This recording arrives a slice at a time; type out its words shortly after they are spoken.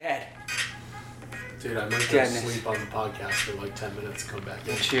Dude, I might go sleep on the podcast for like 10 minutes, come back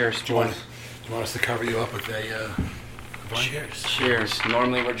in. Cheers. Do you want us to cover you up with a Cheers. Cheers.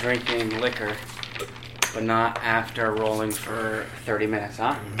 Normally we're drinking liquor, but not after rolling for 30 minutes,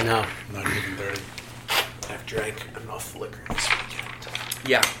 huh? No. Not even 30. I've drank enough liquor this weekend.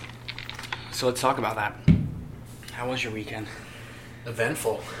 Yeah. So let's talk about that. How was your weekend?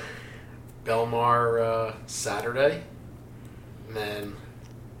 Eventful. Belmar Saturday, and then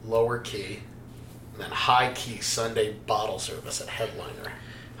Lower Key, and then High Key Sunday bottle service at Headliner.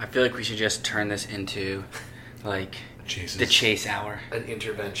 I feel like we should just turn this into, like, the Chase Hour. An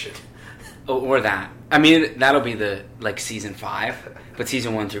intervention. Oh, or that. I mean, that'll be the, like, season 5, but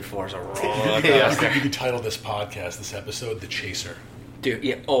season 1 through 4 is a roller coaster. Yeah. You could title this podcast, this episode, The Chaser. Dude,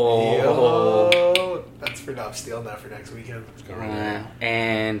 yeah. That's for not stealing that for next weekend.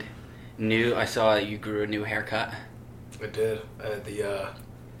 And I saw you grew a new haircut. I did. I had the,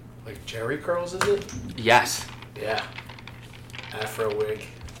 like, Jerry curls, is it? Yes. Yeah. Afro wig.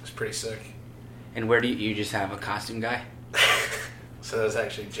 It was pretty sick. And where do you just have a costume guy? So that was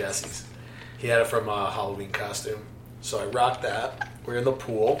actually Jesse's. He had it from a Halloween costume. So I rocked that. We're in the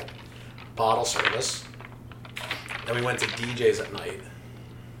pool. Bottle service. Then we went to DJ's at night.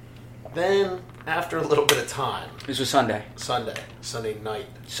 Then, after a little bit of time... This was Sunday night.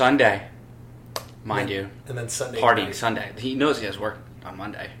 Sunday. Mind you. And then Sunday party, night. Sunday. He knows he has work on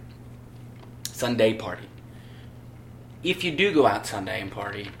Monday. Sunday party. If you do go out Sunday and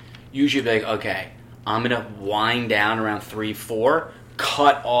party, you should be like, okay, I'm going to wind down around 3, 4,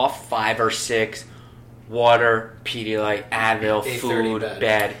 cut off 5 or 6, water, Pedialyte, Advil, food,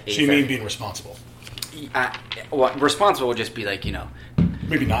 bed. So you mean being responsible? Responsible would just be like,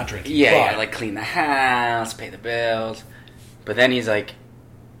 maybe not drinking. Yeah, like clean the house, pay the bills. But then he's like,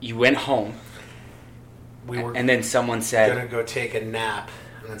 you went home. And then someone said... Gonna go take a nap.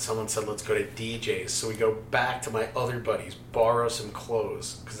 And then someone said, let's go to DJ's. So we go back to my other buddies, borrow some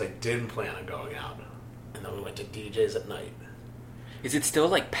clothes, because I didn't plan on going out. And then we went to DJ's at night. Is it still,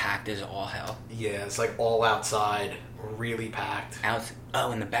 like, packed as all hell? Yeah, it's, like, all outside, really packed.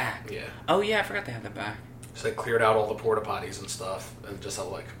 In the back? Yeah. Oh, yeah, I forgot they have the back. So they cleared out all the porta potties and stuff, and just had,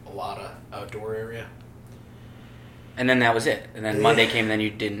 like, a lot of outdoor area. And then that was it. And then Monday came, and then you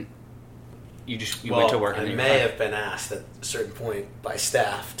didn't... You went to work. And I may have been asked at a certain point by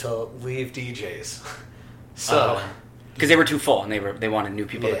staff to leave DJ's. So, because they were too full and they wanted new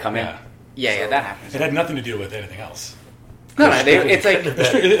people to come in. Yeah, that happens. It had nothing to do with anything else. No, it's like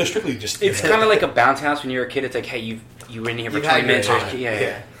it's strictly just. It's kind of like a bounce house when you're a kid. It's like, hey, you were in here for 20 minutes.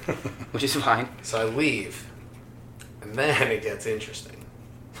 Yeah. Which is fine. So I leave, and then it gets interesting.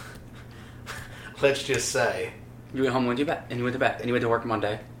 Let's just say you went home, and you went to bed, and you went to work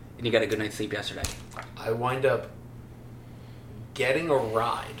Monday. And you got a good night's sleep yesterday. I wind up getting a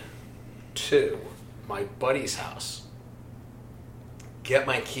ride to my buddy's house, get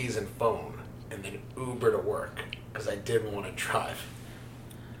my keys and phone, and then Uber to work because I didn't want to drive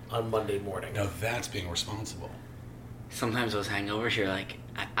on Monday morning. Now that's being responsible. Sometimes those hangovers, you're like,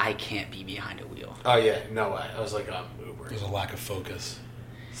 I can't be behind a wheel. Oh, yeah, no way. I was like, I'm Uber. There's a lack of focus.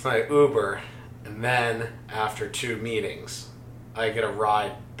 So I Uber, and then after 2 meetings... I get a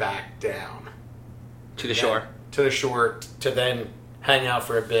ride back down. To the shore? To the shore, to then hang out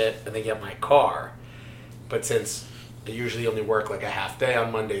for a bit and then get my car. But since I usually only work like a half day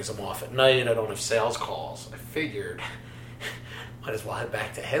on Mondays, I'm off at night, I don't have sales calls, I figured might as well head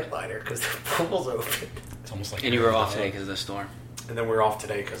back to Headliner because the pool's open. It's almost like... And you were off today because of the storm. And then we're off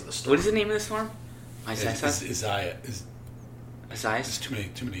today because of the storm. What is the name of the storm? Isaiah. Isaiah? There's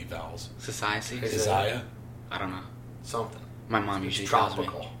too many vowels. Society? Isaiah? I don't know. Something. My mom usually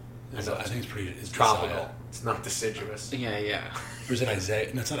tropical. I think it's tropical. Isaiah. It's not deciduous. Yeah. Or is it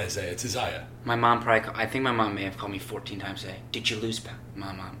Isaiah? No, it's not Isaiah. It's Isaiah. My mom I think my mom may have called me 14 times today. Did you lose power?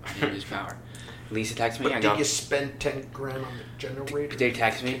 Mom, I didn't lose power. Lisa texted me. But did you spend 10 grand on the generator? They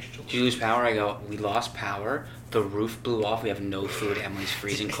text me. Did you lose power? I go, we lost power. The roof blew off. We have no food. Emily's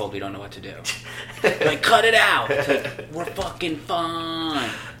freezing cold. We don't know what to do. Like, cut it out. It's like, we're fucking fine.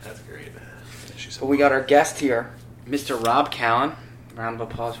 That's great. But we got our guest here, Mr. Rob Callan. Round of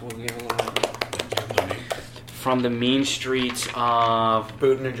applause. We'll give a little from the mean streets of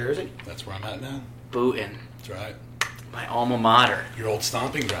Boonton, New Jersey. That's where I'm at now. Boonton. That's right. My alma mater. Your old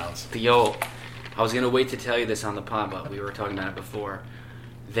stomping grounds. I was gonna wait to tell you this on the pod, but we were talking about it before.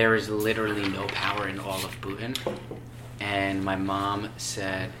 There is literally no power in all of Boonton, and my mom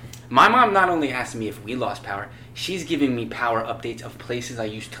not only asked me if we lost power, she's giving me power updates of places I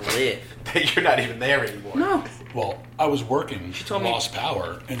used to live. You're not even there anymore. No. Well, I was working, she told lost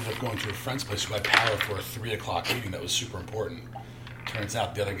power, ended up going to a friend's place who had power for a 3 o'clock meeting that was super important. Turns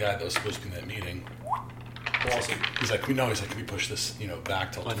out the other guy that was supposed to be in that meeting Awesome. He's like, can we push this,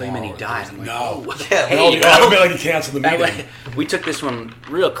 back till I tomorrow? thought you meant he or died. Thursday?" I'm like, No. oh. Yeah, Hey, No, you I know? meant like he canceled the meeting. We took this one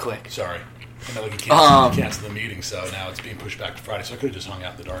real quick. Sorry. I meant like he canceled the meeting, so now it's being pushed back to Friday. So I could have just hung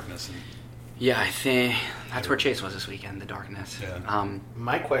out in the darkness. And Yeah, I think that's where Chase was this weekend, the darkness. Yeah.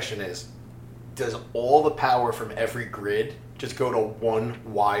 My question is, does all the power from every grid just go to one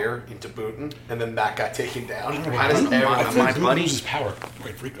wire into Booten, and then that got taken down? How does don't know. I everyone... think my Boone buddy- loses power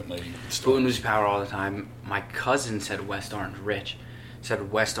quite frequently. It's still- Boone loses power all the time. My cousin said West Orange, Rich,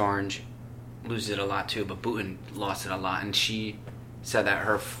 said West Orange loses it a lot too, but Boonton lost it a lot. And she said that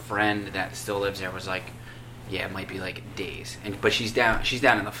her friend that still lives there was like, yeah, it might be like days. But she's down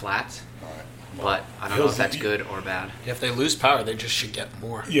in the flats. All right. But I don't know if that's good or bad. If they lose power, they just should get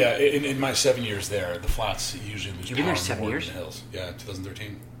more. Yeah, in my 7 years there, the flats usually lose You've been power there 7 more years? than the hills. Yeah,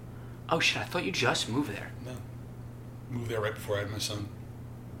 2013. Oh shit! I thought you just moved there. No. Moved there right before I had my son.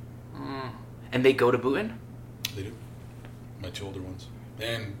 And they go to Boonton? They do. My 2 older ones.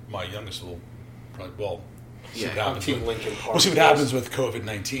 And my youngest will probably, well, see Yeah, what I'm happens Team with, Lincoln Park. we'll see what happens with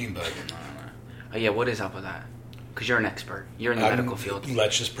COVID-19, but Oh yeah, what is up with that? Because you're an expert. You're in the medical field.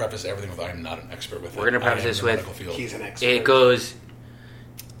 Let's just preface everything with I'm not an expert with it. We're gonna preface I am this in the with medical field. He's an expert. It goes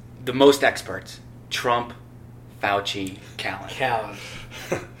the most experts: Trump, Fauci, Callen. Callan.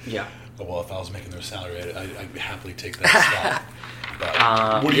 Yeah. Oh, well, if I was making their salary, I'd happily take that spot.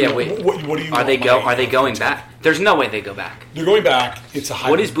 But what do yeah, you, wait. What do you Are want they my- Are they going back? There's no way they go back. They're going back. It's a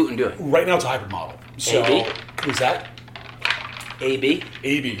hybrid. What is Boonton doing? Right now, it's a hybrid model. So, AB? who's that? AB.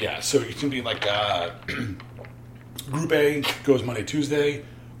 AB, yeah. So it's going to be like Group A goes Monday, Tuesday.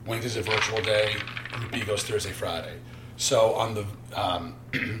 Wednesday's a virtual day. Group B goes Thursday, Friday. So on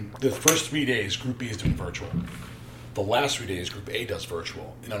the first 3 days, Group B is doing virtual. The last 3 days, Group A does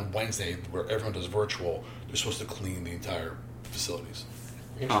virtual. And on Wednesday, where everyone does virtual, they're supposed to clean the entire facilities.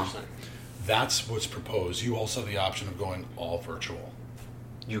 Interesting. That's what's proposed. You also have the option of going all virtual.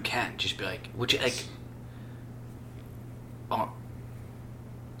 You can just be like,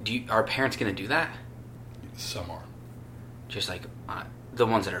 are parents gonna do that? Some are. Just like the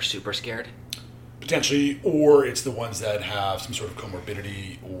ones that are super scared. Potentially, or it's the ones that have some sort of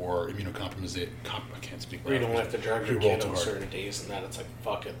comorbidity or immunocompromisation. I can't speak. Or you don't have to drive your Who roll kid too on hard. certain days and that. It's like,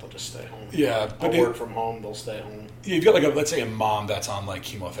 fuck it, they'll just stay home. Yeah, but I'll work from home, they'll stay home. you've got like let's say a mom that's on like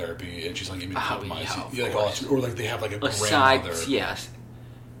chemotherapy and she's like immunocompromised. yeah, of You like all course. that, or like they have like a grandmother. Besides, yes,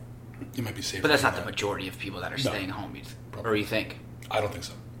 You might be safe. but that's not doing the that. majority of people that are No. staying home. Or Probably. you think? I don't think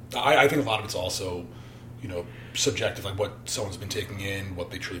so. I think a lot of it's also, subjective, like what someone's been taking in,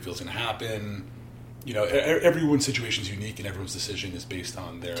 what they truly feel is going to happen. Everyone's situation is unique, and everyone's decision is based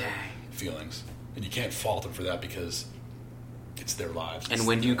on their Dang. feelings, and you can't fault them for that because it's their lives. And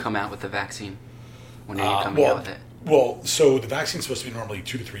when do you come out with the vaccine? When are you coming out with it? Well, so the vaccine's supposed to be normally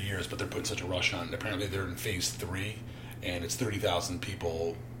 2 to 3 years, but they're putting such a rush on it. Apparently, they're in phase 3, and it's 30,000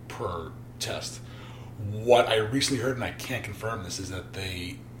 people per test. What I recently heard, and I can't confirm this, is that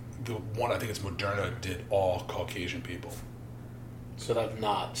the one, I think it's Moderna, did all Caucasian people. So that's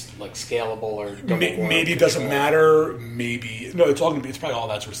not like scalable or double blind Maybe it doesn't control. matter. Maybe no. It's all gonna be. It's probably all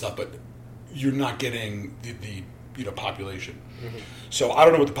that sort of stuff. But you're not getting the population. Mm-hmm. So I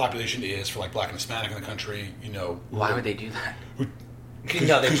don't know what the population is for like Black and Hispanic in the country. Why would they do that?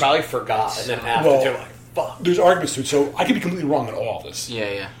 No, they probably forgot, and then after Well, they're like, fuck. There's arguments to it. So I could be completely wrong on all of this.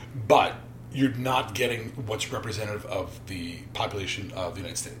 Yeah. But you're not getting what's representative of the population of the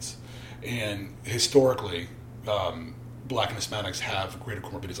United States. And historically, Black and Hispanics have greater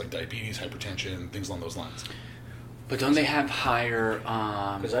comorbidities like diabetes, hypertension, things along those lines. But don't they have higher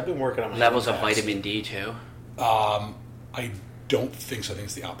Because I've been working on my levels of vaccine. vitamin D too? I don't think so. I think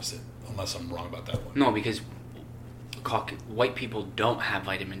it's the opposite, unless I'm wrong about that one. No, because white people don't have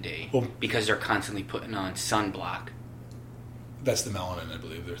vitamin D Well- because they're constantly putting on sunblock. That's the melanin, I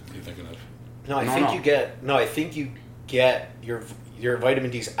believe, you're thinking of. No, I think you get your vitamin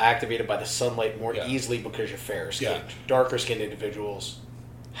D's activated by the sunlight more Yeah. easily because you're fair skinned. Yeah. Darker skinned individuals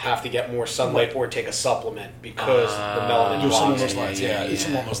have to get more sunlight or take a supplement because the melanin There's some along blocks those it. lines, yeah. It's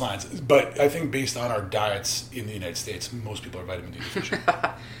some along those lines. But I think based on our diets in the United States, most people are vitamin D deficient.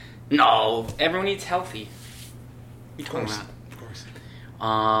 No, everyone eats healthy. Of course. Of course.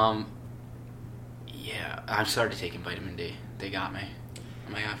 Yeah, I've started taking vitamin D. They got me.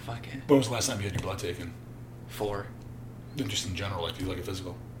 I'm like, fuck it. When was the last time you had your blood taken? 4. And just in general, like you like a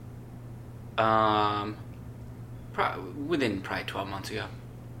physical? Within probably 12 months ago.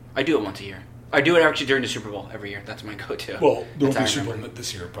 I do it once a year. I do it actually during the Super Bowl every year. That's my go-to. Well, there won't That's be how a I Super Bowl remember.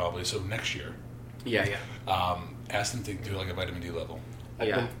 this year probably, so next year. Yeah. Ask them to do like a vitamin D level. I've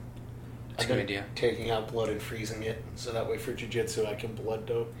Yeah. been It's a I've good been idea. taking out blood and freezing it, so that way for jiu-jitsu I can blood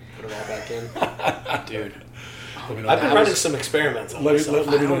dope, put it all back in. Dude. Let me know. I've been That running was- some experiments on Let myself. me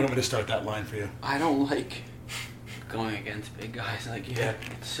know when you want me to start that line for you. I don't like going against big guys like you. Yeah.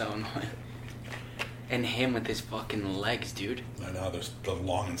 It's so annoying. And him with his fucking legs, dude. I know, they're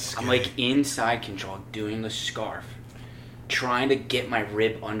long and skinny. I'm like inside control, doing the scarf, trying to get my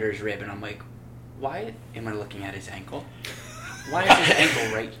rib under his rib, and I'm like, why am I looking at his ankle? Why is his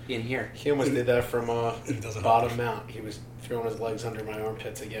ankle right in here? He almost did that from It doesn't bottom happen. mount. He was throwing his legs under my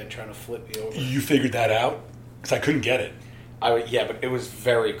armpits again, trying to flip me over. You figured that out? Because I couldn't get it. Yeah, but it was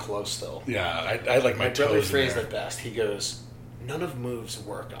very close still. Yeah, I like my My brother toes in phrased there. it best. He goes, none of moves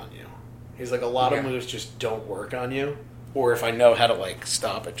work on you. He's like, a lot Yeah. of moves just don't work on you. Or if I know how to, like,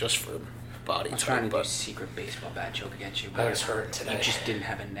 stop it just for body I'm type. trying to do But secret baseball bat choke against you, I but was hurt today. you just didn't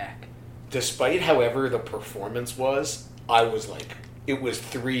have a neck. Despite however the performance was, I was like, it was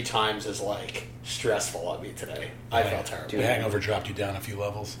 3 times as, like, stressful on me today. I felt terrible. The hangover dropped you down a few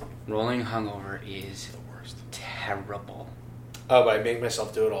levels. Rolling hungover is The worst. terrible. Oh, but I make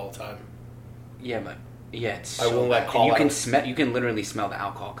myself do it all the time. Yeah, but yeah, it's I so won't let bad. call And you can out. smell. You can literally smell the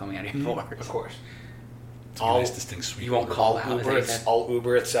alcohol coming out of your pores. Of course. It's a nice, distinct sweet. You won't odor. call out. I'll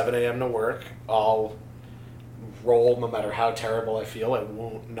Uber at 7 a.m. to work. I'll roll no matter how terrible I feel. I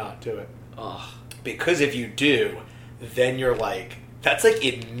won't not do it. Ugh. Because if you do, then you're like, that's like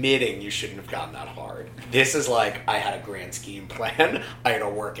admitting you shouldn't have gotten that hard. This is like, I had a grand scheme plan. I had a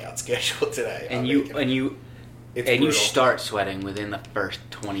workout schedule today. And I'm you making- and you it's and you brutal. start sweating within the first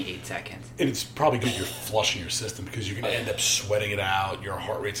 28 seconds. And it's probably good you're flushing your system because you're going to end up sweating it out. Your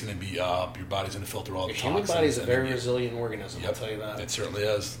heart rate's going to be up. Your body's going to filter all the The human toxins. body is a and very then you- resilient organism. I'll Yep, tell you that. It certainly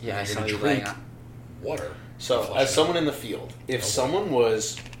is. Yeah, I You're saw gonna you drink laying on. water. So, Flush as it. someone in the field, if boy. someone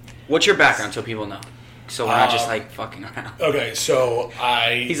was What's your background so people know? So we're not just like fucking around. Okay, so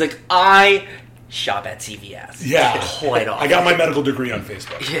He's like, I shop at CVS. Yeah. Quite often. I got my medical degree on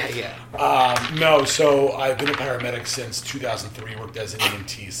Facebook. Yeah, yeah. No, so I've been a paramedic since 2003. Worked as an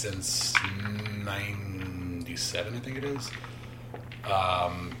EMT since 97, I think it is.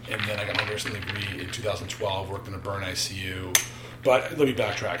 And then I got my nursing degree in 2012. Worked in a burn ICU. But let me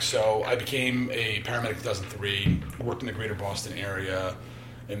backtrack. So I became a paramedic in 2003. Worked in the greater Boston area.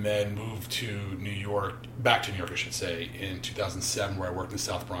 And then moved to New York, back to New York, I should say, in 2007, where I worked in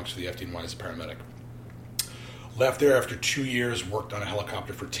South Bronx for the FDNY as a paramedic. Left there after 2 years, worked on a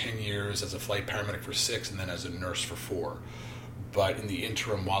helicopter for 10 years, as a flight paramedic for 6, and then as a nurse for 4. But in the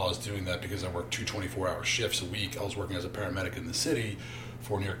interim, while I was doing that, because I worked 2 24-hour shifts a week, I was working as a paramedic in the city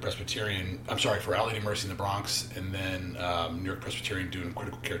for New York Presbyterian, for Our Lady of Mercy in the Bronx, and then New York Presbyterian doing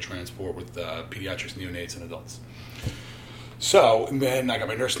critical care transport with pediatrics, neonates, and adults. So, and then I got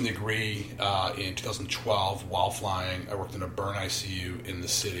my nursing degree in 2012 while flying. I worked in a burn ICU in the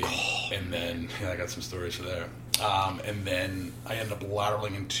city, and then I got some stories for there. And then I ended up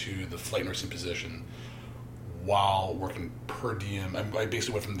lateraling into the flight nursing position while working per diem. I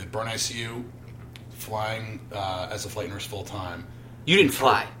basically went from the burn ICU, flying as a flight nurse full time. You didn't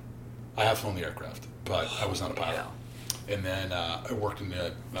fly. I have flown the aircraft, but I was not a pilot. hell. And then I worked in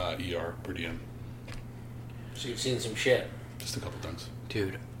the ER per diem, So you've seen some shit. just a couple times.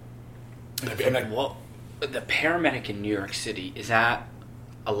 Dude. And I, Well, the paramedic in New York City, is that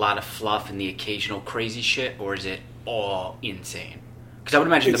a lot of fluff and the occasional crazy shit, or is it all insane? Because I would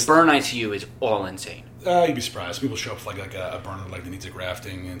imagine It's- the burn ICU is all insane. You'd be surprised. People show up with like a burner leg that needs a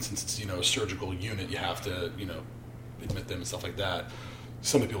grafting, and since it's a surgical unit, you have to admit them and stuff like that.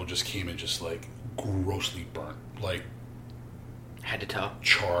 Some of the people just came in just like grossly burnt, like Head to toe.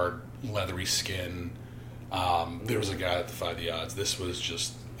 charred, leathery skin. There was a guy that defied the odds. This was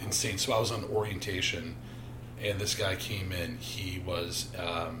just insane. So I was on orientation, and this guy came in. He was,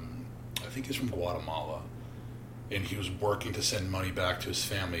 I think he's from Guatemala, and he was working to send money back to his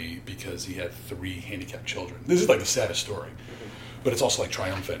family because he had 3 handicapped children. This is like the saddest story, but it's also like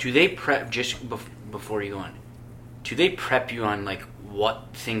triumphant. Do they prep, just before you go on, do they prep you on like what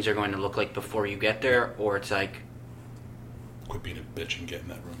things are going to look like before you get there, or it's like, Quit being a bitch and get in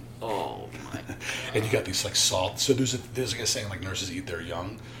that room. oh my, And you got these like salt. So there's like a saying like nurses eat their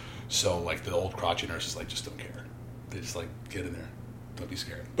young. So like the old crotchy nurses like just don't care. They just like get in there, don't be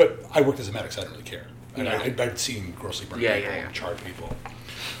scared. But I worked as a medic, so I didn't really care. And Yeah. I'd seen grossly burned Yeah, people, yeah, yeah. charred people.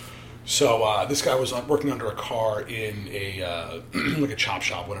 So this guy was working under a car in a like a chop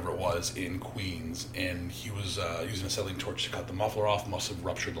shop, whatever it was, in Queens, and he was using a acetylene torch to cut the muffler off. Must have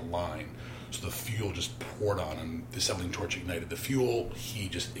ruptured the line, so the fuel just poured on him. The acetylene torch ignited the fuel. He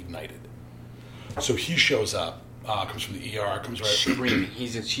just ignited. So he shows up, comes from the ER, comes right. screaming.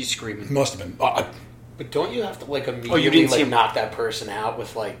 She's screaming. Must have been. But don't you have to like you immediately didn't see like him- knock that person out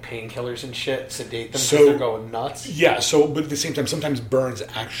with like painkillers and shit, sedate them because So- they're going nuts? Yeah, so, but at the same time, sometimes burns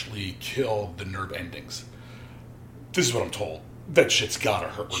actually kill the nerve endings. This is what I'm told. That shit's gotta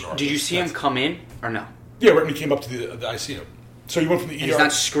hurt regardless. Did you see him come in or no? Yeah, right when he came up to the ICU. So he went from the And ER. he's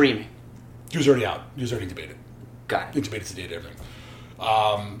not screaming. He was already out. He was already intubated. Got it. Intubated, sedated, everything.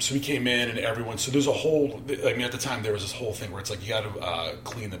 So he came in and everyone. So there's a whole. I mean, at the time there was this whole thing where it's like you got to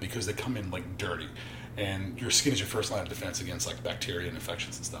clean them because they come in like dirty, and your skin is your first line of defense against like bacteria and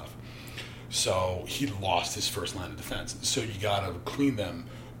infections and stuff. So he lost his first line of defense. So you got to clean them,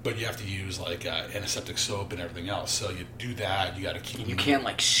 but you have to use like antiseptic soap and everything else. So you do that. You got to keep. You can't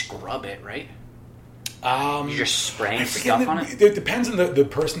like scrub it, right? You're You're just spraying stuff on it. It depends on the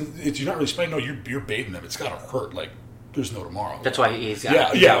person. You're not really spraying. No, you're bathing them. It's got to hurt like there's no tomorrow. That's why he's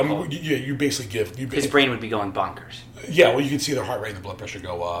got. Yeah. I mean, you basically give. His brain would be going bonkers. Yeah, well, you can see their heart rate and the blood pressure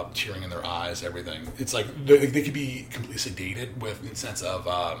go up, tearing in their eyes, everything. It's like they could be completely sedated with the sense of.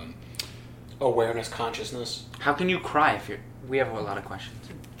 Awareness, consciousness. How can you cry if you're? We have a lot of questions.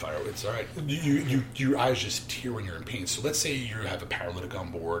 Fire. It's all right. Your eyes just tear when you're in pain. So let's say you have a paralytic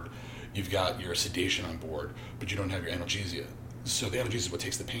on board, you've got your sedation on board, but you don't have your analgesia. So the analgesia is what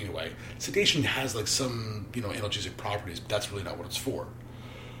takes the pain away. Sedation has like some analgesic properties, but that's really not what it's for.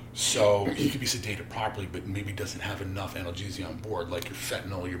 So he could be sedated properly, but maybe doesn't have enough analgesia on board, like your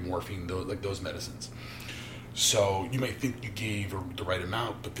fentanyl, your morphine, those medicines. So you might think you gave the right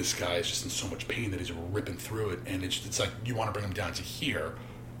amount, but this guy is just in so much pain that he's ripping through it, and it's like you want to bring him down to here,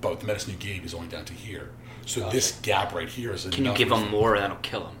 but the medicine you gave is only down to here. So this gap right here is enough. Can you give him more, or that'll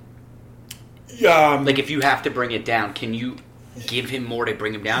kill him? Yeah. Like if you have to bring it down, can you give him more to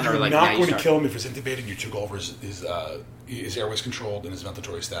bring him down, or You're like not now you going to start? kill him if he's intubated. You took over his airways controlled and his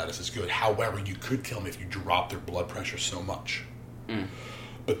ventilatory status is good. However, you could kill him if you drop their blood pressure so much.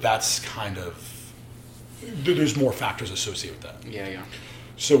 But that's kind of there's more factors associated with that. Yeah.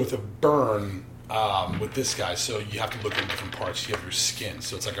 So with a burn, with this guy, so you have to look at different parts. You have your skin.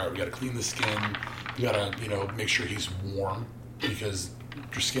 So it's like, all right, we got to clean the skin. You got to make sure he's warm because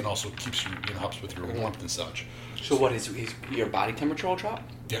your skin also keeps you helps with your warmth and such. So what is your body temperature will drop?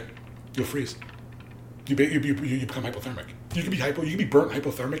 Yeah, you'll freeze. You become hypothermic. You can be you can be burnt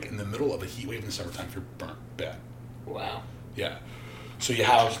hypothermic in the middle of a heat wave in the summertime if you're burnt bad. Wow. Yeah. So you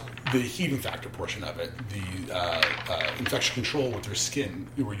have the heating factor portion of it, the infection control with your skin,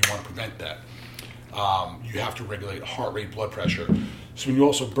 where you want to prevent that. You have to regulate heart rate, blood pressure. So when you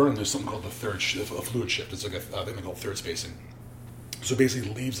also burn, there's something called the third shift, a fluid shift. It's like a thing they call third spacing. So it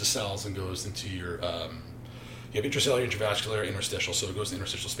basically leaves the cells and goes into your you have intracellular, intravascular, interstitial. So it goes in the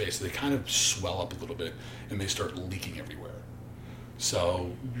interstitial space. So they kind of swell up a little bit and they start leaking everywhere.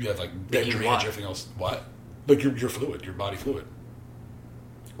 So you have like bed Leaking drainage, what? everything else. What? Like your fluid, your body fluid.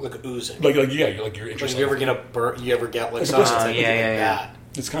 Like oozing. Like yeah, you're like your Like intracellular. you ever get a burn? You ever get like Like a something blister. like Yeah. that?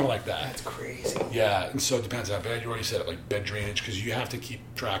 It's kind of like that. That's crazy. Yeah, and so it depends how bad you already said it, like bed drainage, because you have to keep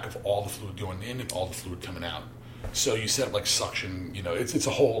track of all the fluid going in and all the fluid coming out. So you set up like suction, it's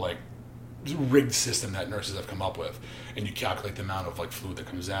a whole like rigged system that nurses have come up with, and you calculate the amount of like fluid that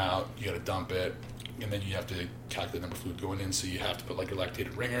comes out. You got to dump it, and then you have to calculate the number of fluid going in. So you have to put like your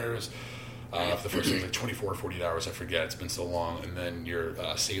lactated ringers. For the first like 24 or 48 hours, I forget, it's been so long, and then your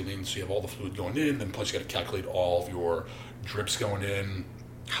saline, so you have all the fluid going in, then plus you got to calculate all of your drips going in.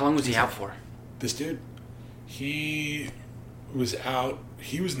 How long was he out for? This dude, he was out.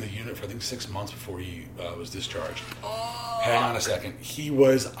 He was in the unit for I think 6 months before he was discharged. Hang on a second. He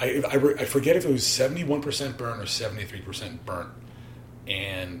was. I forget if it was 71% burn or 73% burnt,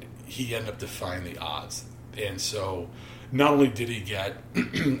 and he ended up defying the odds. And so, not only did he get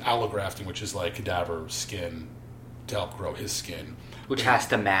allografting, which is like cadaver skin to help grow his skin, Which has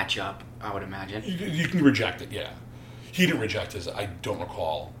to match up, I would imagine. you can reject it. Yeah. He didn't reject his. I don't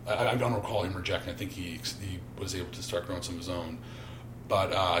recall. I don't recall him rejecting. I think he was able to start growing some of his own.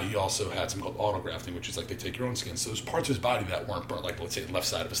 But he also had something called autografting, which is like they take your own skin. So there's parts of his body that weren't burnt. Like let's say the left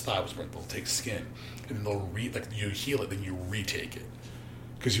side of his thigh was burnt. They'll take skin, and then they'll you heal it, then you retake it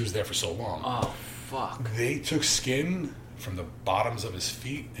because he was there for so long. Oh, fuck. They took skin from the bottoms of his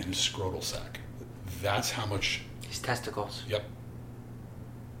feet and his scrotal sac. That's how much. His testicles. Yep.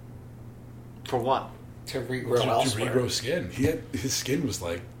 For what? To regrow To elsewhere. regrow skin. His skin was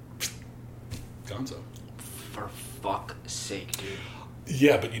like gonzo. For fuck's sake, dude.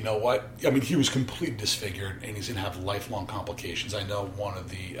 Yeah, but you know what? I mean, he was completely disfigured, and he's gonna have lifelong complications. I know one of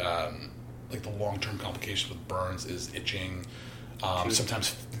the the long-term complications with burns is itching.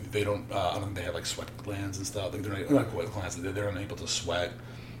 Sometimes they don't. I don't think they have like sweat glands and stuff. Like they're not sweat glands. They're unable to sweat.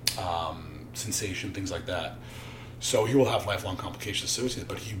 Sensation, things like that. So he will have lifelong complications associated.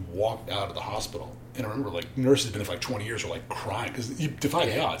 But he walked out of the hospital, and I remember like nurses had been there for like 20 years, were like crying because he defied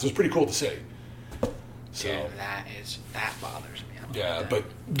the odds. It was pretty cool to see. So Dude, that bothers me. I don't yeah, like that. but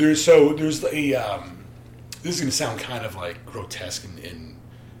there's a this is going to sound kind of like grotesque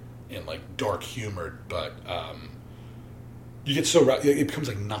and like dark humored, but you get so it becomes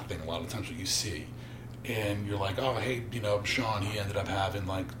like nothing a lot of times what you see, and you're like, oh hey, Sean, he ended up having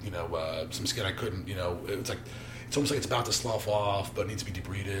like some skin I couldn't, it's like it's almost like it's about to slough off but needs to be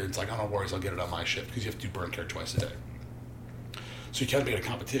debrided. It's like, oh, no worries, I'll get it on my shift, because you have to do burn care twice a day. So you can't be at a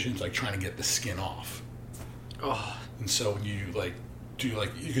competition like trying to get the skin off. Oh, And so when you like do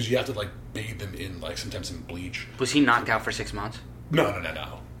like, because you have to like bathe them in like sometimes in bleach. was he knocked out for 6 months? No.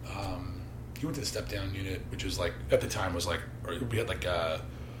 He went to the step down unit, which was like at the time was like, or we had like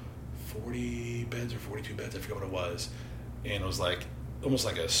 40 beds or 42 beds, I forget what it was, and it was like almost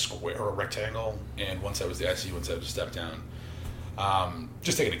like a square or a rectangle, and one side was the ICU, one side was the step down.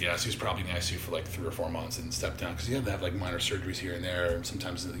 Just taking a guess, he was probably in the ICU for like 3 or 4 months and stepped down because he had to have like minor surgeries here and there, and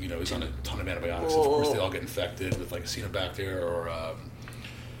sometimes he's on a ton of antibiotics. And of course, they all get infected with like Acinetobacter or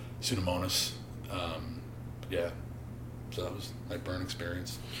Pseudomonas. Yeah, so that was my burn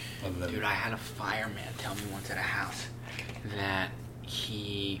experience. Other than Dude, I had a fireman tell me once at a house that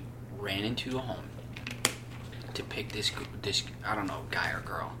he ran into a home to pick this I don't know, guy or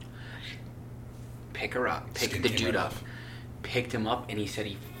girl. Pick her up, pick Skin the came dude right up, off. picked him up, and he said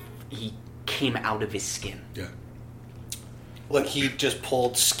he came out of his skin. Yeah. Like he just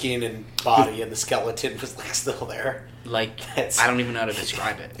pulled skin and body, and the skeleton was like still there. Like, That's- I don't even know how to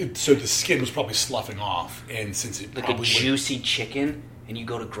describe it. So the skin was probably sloughing off, and since it Like a probably juicy chicken, and you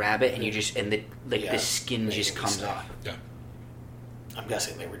go to grab it, and you just the Yeah, skin they just would comes stop. off. yeah. I'm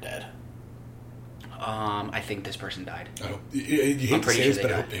guessing they were dead. I think this person died. I hope, you hate I'm to pretty say sure this, they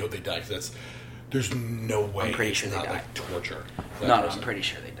but died. I hope they died, because there's no way I'm pretty it's sure they not died. like torture. for that No, person. I'm pretty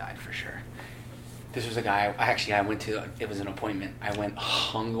sure they died for sure. This was a guy. I went to. It was an appointment. I went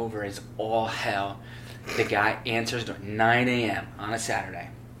hungover as all hell. The guy answers the door 9 a.m. on a Saturday.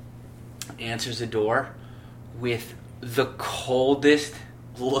 Answers the door with the coldest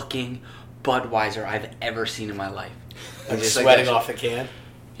looking Budweiser I've ever seen in my life. Like Just sweating that. off the can.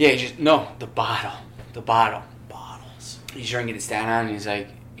 Yeah, the bottle, bottles. He's drinking it down, and he's like,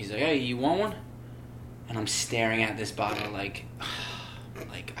 hey, you want one? And I'm staring at this bottle like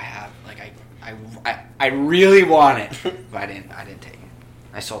I really want it, but I didn't take it.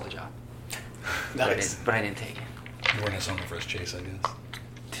 I sold the job, Nice. but I didn't take it. You weren't as hungry for his chase, I guess.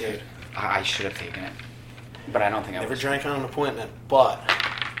 Dude, I should have taken it, but I don't think I never was. drank on an appointment, but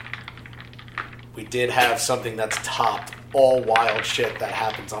we did have something that's topped all wild shit that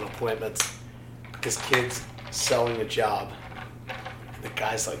happens on appointments. This kid's selling a job. The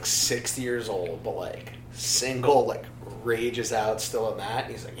guy's like 60 years old, but like single, like rages out still in that.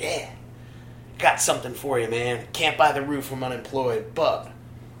 And he's like, yeah, got something for you, man. Can't buy the roof, I'm unemployed, but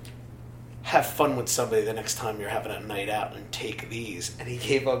have fun with somebody the next time you're having a night out and take these. And he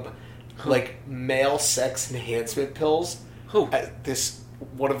gave him like male sex enhancement pills. Who?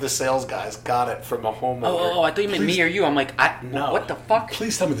 One of the sales guys got it from a homeowner. Oh, I thought you meant me or you. I'm like, No. what the fuck?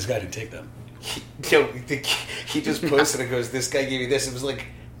 Please tell me this guy didn't take them. He just posted and goes, this guy gave me this. It was like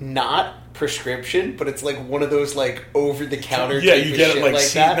not prescription, but it's like one of those like over the counter. Yeah, type you of get shit it like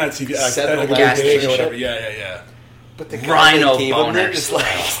like that. not CV, Set like the a good gas day or station. whatever. Yeah. But the guy Rhino that gave him boners. it is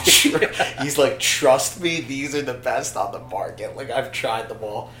like, he's like, trust me, these are the best on the market. Like I've tried them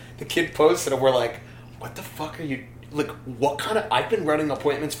all. The kid posted and we're like, what the fuck are you? Like, what kind of? I've been running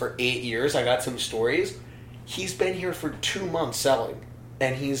appointments for 8 years. I got some stories. He's been here for 2 months selling,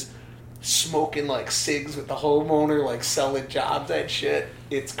 and he's smoking like cigs with the homeowner, like selling jobs and shit.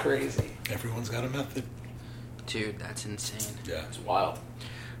 It's crazy. Everyone's got a method. Dude, that's insane. Yeah. It's wild.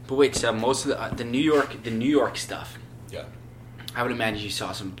 But wait, so most of the New York stuff. Yeah. I would imagine you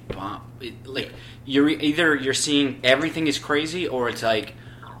saw some bomb. You're seeing everything is crazy, or it's like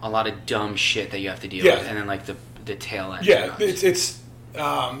a lot of dumb shit that you have to deal Yeah. with, and then like the tail end. Yeah, it's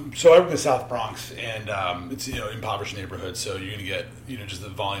so I work in the South Bronx, and it's impoverished neighborhood, so you're gonna get just the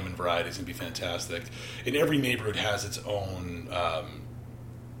volume and variety is gonna be fantastic. And every neighborhood has its own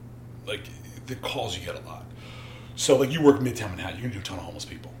like the calls you get a lot. So like you work Midtown Manhattan, you're gonna do a ton of homeless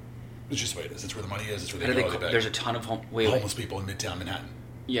people. It's just the way it is. It's where the money is. It's where they go. They beg. There's a ton of wait. homeless people in Midtown Manhattan.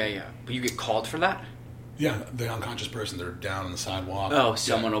 Yeah. But you get called for that? Yeah, the unconscious person. They're down on the sidewalk. Oh,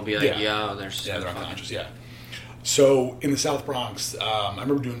 someone will be like, yeah. "Yo, there's Yeah, they're fucking-" unconscious. Yeah. So in the South Bronx, I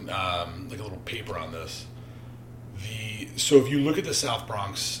remember doing like a little paper on this. So if you look at the South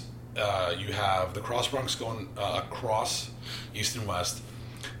Bronx, you have the Cross Bronx going across east and west.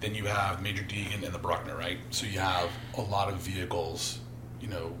 Then you have Major Deegan and the Bruckner, right? So you have a lot of vehicles,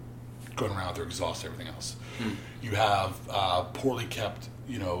 going around with their exhaust and everything else. You have poorly kept,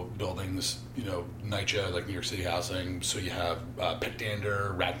 buildings, NYCHA, like New York City housing. So you have pet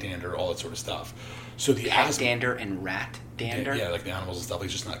dander, rat dander, all that sort of stuff. So the Pet dander and rat dander? Yeah, like the animals and stuff, like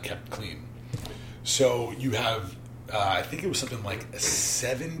just not kept clean. So you have, I think it was something like a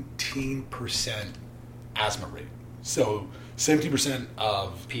 17% asthma rate. So 17%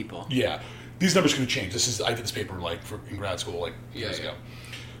 of people. Yeah, these numbers could have changed. I did this paper in grad school years ago.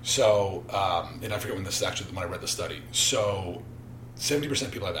 So and I forget when I read the study. So 70%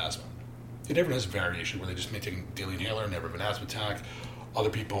 of people have asthma. It never has variation where they just may take a daily inhaler and never have an asthma attack. Other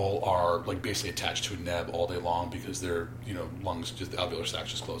people are basically attached to a neb all day long because their lungs, just the alveolar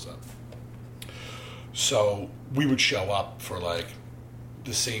sacs just close up. So we would show up for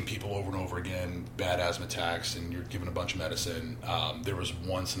the same people over and over again, bad asthma attacks, and you're given a bunch of medicine. There was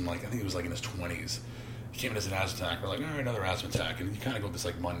once in I think it was in his 20s, he came in as an asthma attack. We're like, all right, another asthma attack, and you kind of go this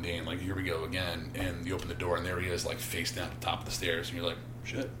mundane, here we go again, and you open the door and there he is, face down at the top of the stairs, and you're like,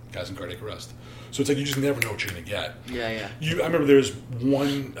 shit, guy's in cardiac arrest. So it's you just never know what you're gonna get. Yeah. I remember there was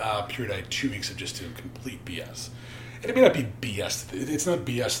one period I had 2 weeks of just doing complete BS, and it may not be BS. It's not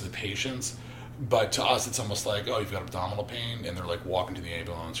BS to the patients. But to us, it's almost like, oh, you've got abdominal pain, and they're walking to the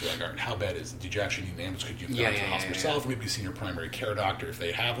ambulance. You're like, all right, how bad is it? Did you actually need an ambulance? Could you go to the hospital yourself? Or maybe see your primary care doctor if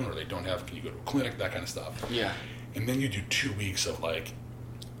they have one, or they don't have one. Can you go to a clinic? That kind of stuff. Yeah. And then you do 2 weeks of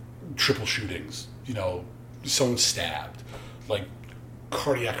triple shootings. Someone stabbed,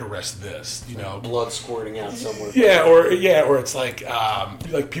 cardiac arrest. This, blood squirting out somewhere. or it's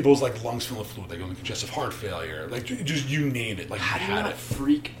people's lungs full of fluid. They go into congestive heart failure. Just you name it. How do you not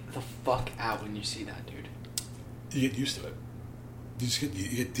freak the fuck out when you see that, dude? You get used to it.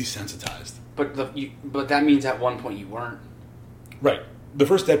 You get desensitized. But that means at one point you weren't. Right. The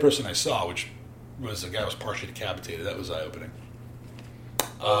first dead person I saw, which was a guy who was partially decapitated, that was eye-opening.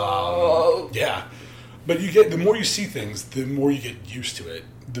 Yeah. But the more you see things, the more you get used to it,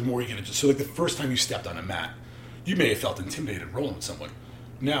 the more you get it. So the first time you stepped on a mat, you may have felt intimidated rolling with someone.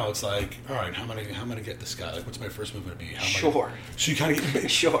 Now it's all right, how am I going to get this guy? What's my first move going to be? Sure. So you kind of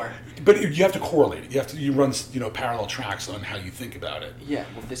sure. But you have to correlate it. You run parallel tracks on how you think about it. Yeah.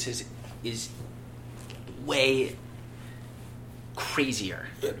 Well, this is way crazier.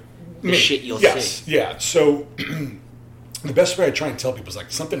 The shit you'll see. Yeah. So the best way I try and tell people is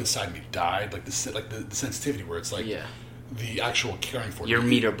something inside me died, the sensitivity where it's the actual caring for it. Your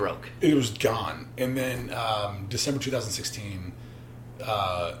meter broke. It was gone. And then December 2016. When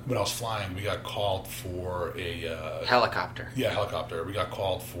I was flying, we got called for a helicopter. Yeah, helicopter. We got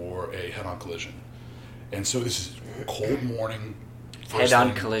called for a head-on collision, and so this is a cold morning.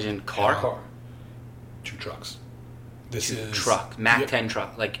 Head-on collision, car. 2 trucks. This is truck, Mac 10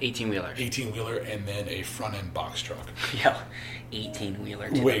 truck, 18-wheelers. 18-wheeler, and then a front-end box truck. Yeah, 18-wheeler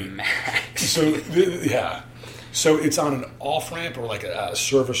to the max. So so it's on an off-ramp or a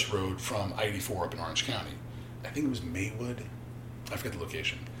service road from I-84 up in Orange County. I think it was Maywood. I forget the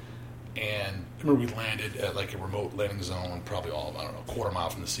location. And I remember we landed at a remote landing zone, probably a quarter mile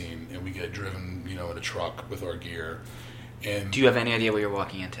from the scene, and we get driven, in a truck with our gear. And do you have any idea what you're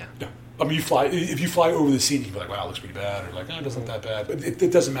walking into? No. I mean, if you fly over the scene, you can be like, wow, it looks pretty bad, or it doesn't look that bad. But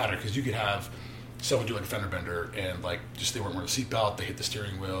it doesn't matter, because you could have someone do a fender bender, and just they weren't wearing a seatbelt, they hit the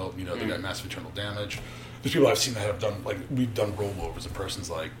steering wheel, they got massive internal damage. There's people I've seen that have done, we've done rollovers, a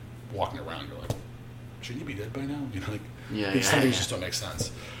person's walking around, you're like, shouldn't you be dead by now? Some things just don't make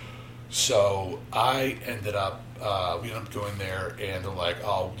sense. So I ended up, we ended up going there, and they're like,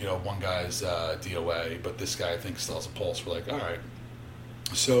 oh, one guy's DOA, but this guy I think still has a pulse. We're like, all right.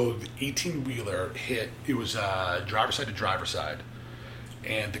 So the 18-wheeler hit, it was driver's side to driver's side,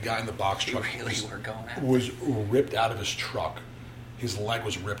 and the guy in the box truck was ripped out of his truck. His leg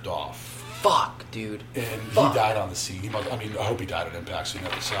was ripped off. Fuck, dude. And he died on the scene. I hope he died at impact so he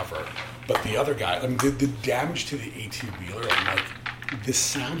didn't have to suffer. But the other guy, the damage to the 18-wheeler, the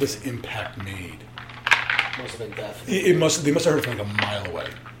sound this impact made. Must have been death. They must have heard it from a mile away,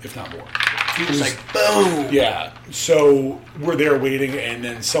 if not more. It was boom! Yeah. So we're there waiting, and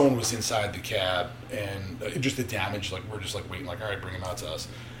then someone was inside the cab, and just the damage, we're just waiting, all right, bring him out to us.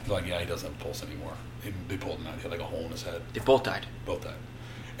 They're like, yeah, he doesn't have a pulse anymore. And they pulled him out. He had a hole in his head. They both died. Both died.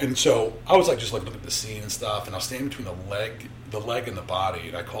 And so I was just looking at the scene and stuff, and I was standing between the leg and the body,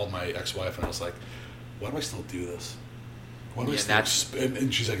 and I called my ex-wife, and I was like, why do I still do this? Why do I still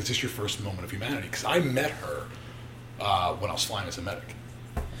and she's like, is this your first moment of humanity? Because I met her when I was flying as a medic.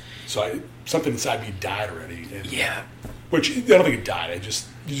 So something inside me died already. And, yeah. Which, I don't think it died. You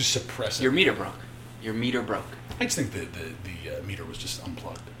just suppress it. Your meter broke. Your meter broke. I just think that the meter was just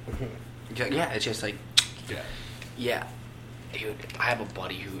unplugged. Yeah, it's just like, Yeah. yeah. Dude, I have a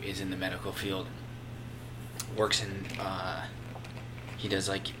buddy who is in the medical field. Works in, he does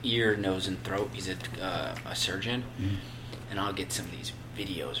like ear, nose, and throat. He's a surgeon. Mm-hmm. And I'll get some of these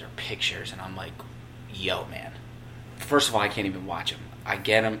videos or pictures, and I'm like, yo, man. First of all, I can't even watch them. I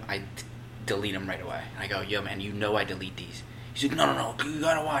get them, I delete them right away. And I go, yo, man, you know I delete these. He's like, no, you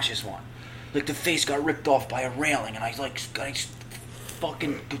gotta watch this one. Like, the face got ripped off by a railing, and I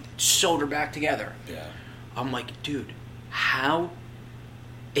fucking sewed her back together. Yeah. I'm like, dude, how?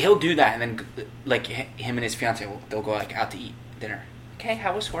 He'll do that, and then, like, him and his fiance, they'll go, like, out to eat dinner. Okay,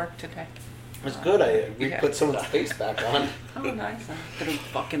 how was work today? It was good. I Yeah. put someone's face back on. Oh, nice. Did a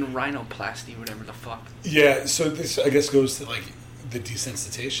fucking rhinoplasty, whatever the fuck. Yeah, so this, I guess, goes to, like, the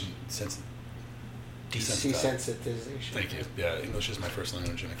desensitization. Desensitization. Thank you. Yeah, English is my first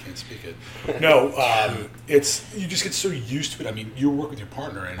language and I can't speak it. No, it's, you just get so used to it. I mean, you work with your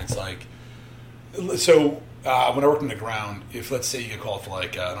partner and it's like, so when I worked on the ground, if let's say you get called for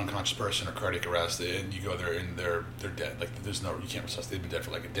like an unconscious person or cardiac arrest and you go there and they're dead, like there's no, you can't resuscitate, they've been dead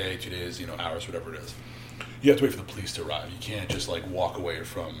for like a day, 2 days, hours, whatever it is. You have to wait for the police to arrive. You can't just like walk away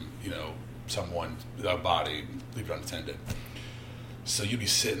from, someone's body, leave it unattended. So you'd be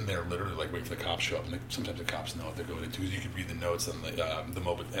sitting there literally like waiting for the cops to show up, and sometimes the cops know what they're going into. You could read the notes on the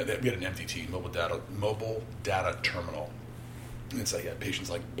mobile. We had an MDT, mobile data terminal. And it's like patients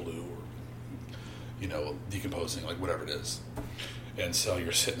like blue or decomposing, like whatever it is. And so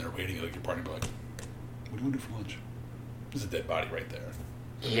you're sitting there waiting, like your partner be like, "What do you want to do for lunch?" There's a dead body right there.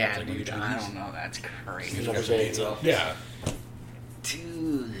 Yeah, Like, dude, "What I do you don't know. That's crazy. need?" Another day, though. Yeah,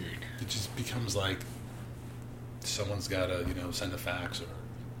 Dude. it just becomes like someone's got to send a fax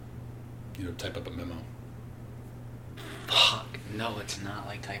or type up a memo. Fuck. No, it's not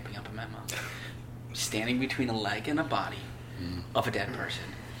like typing up a memo. Standing between a leg and a body of a dead person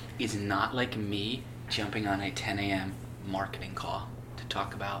is not like me jumping on a 10 a.m. marketing call to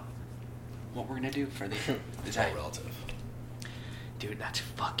talk about what we're going to do for the It's day. all relative. Dude, that's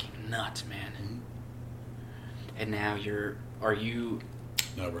fucking nuts, man. Mm-hmm. And now are you,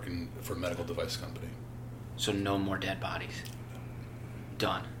 No, working for a medical device company. so no more dead bodies.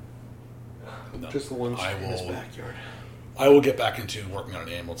 Done. No. Just the ones I in his will- backyard. I will get back into working on an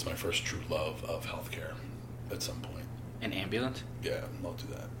ambulance, my first true love of healthcare at some point. An ambulance? Yeah, I'll do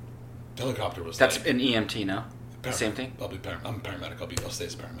that. The helicopter was That's like... an EMT, no? paramedic. Same thing? I'm a paramedic. I'll stay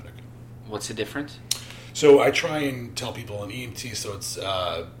as a paramedic. What's the difference? So I try and tell people in EMT, so it's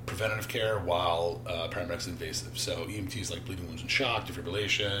preventative care while paramedics invasive. So EMT is like bleeding wounds and shock,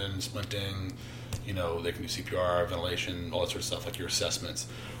 defibrillation, splinting, they can do CPR, ventilation, all that sort of stuff, like your assessments.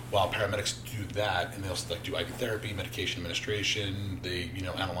 While paramedics do that, and they also like do IV therapy, medication administration, they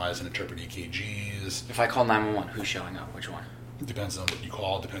analyze and interpret EKGs. If I call 911, who's showing up? Which one? It depends on what you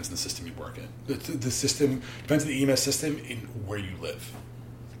call, depends on the system you work in. The system, depends on the EMS system in where you live.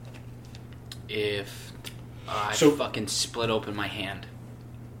 If I So- fucking split open my hand,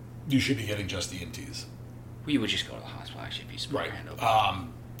 You should be getting just EMTs. we would just go to the hospital actually if you split Right. your hand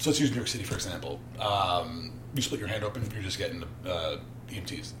open. So let's use New York City, for example. You split your hand open, you're just getting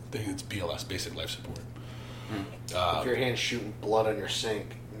EMTs. It's BLS, basic life support. If your hand's shooting blood on your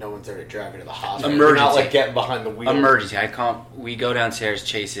sink, no one's there to drive you to the hospital. Emergency. You're not like getting behind the wheel. Emergency. We go downstairs,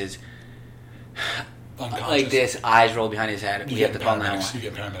 Chase's Unconscious. like this, eyes roll behind his head. You We have to get call paramedics. 911. You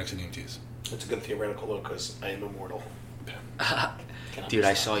get paramedics and EMTs. It's a good theoretical though, because I am immortal. Cannot Dude, be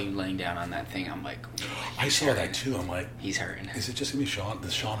I stopped. saw you laying down on that thing. I'm like, I he's saw hurting. that too. I'm like, He's hurting. is it just gonna be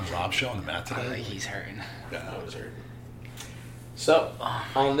the Sean and Rob show on the mat today? He's hurting. I was hurting. So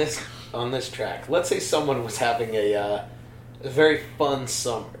on this track, let's say someone was having a very fun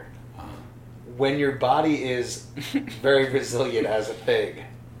summer. When your body is very resilient as a pig,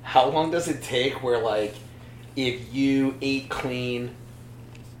 how long does it take where like if you ate clean,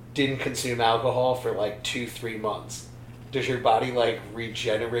 didn't consume alcohol for like 2-3 months, does your body like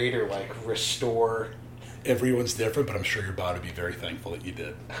regenerate or like restore? Everyone's different, but I'm sure your body would be very thankful that you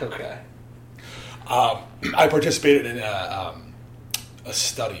did. Okay. I participated in a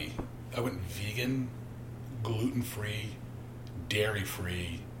study. I went vegan, gluten-free,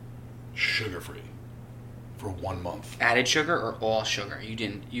 dairy-free, sugar-free for 1 month. Added sugar or all sugar?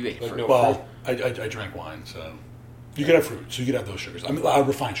 You ate Like fruit. no- Well, I drank wine, so you could have fruit, so you could have those sugars. I mean,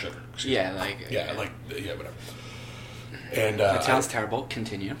 refined sugar. excuse me. Yeah, whatever. And That sounds terrible.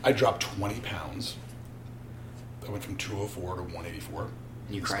 Continue. I dropped 20 pounds. I went from 204 to 184.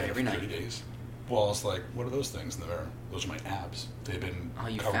 You in the cried span of every night. 30 days. Well, I was like, what are those things? And those are my abs. They've been Oh,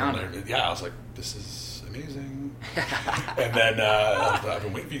 you covered found in it. Yeah, I was like, this is amazing. And then I've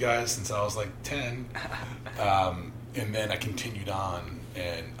been waiting for you guys since I was like 10. And then I continued on,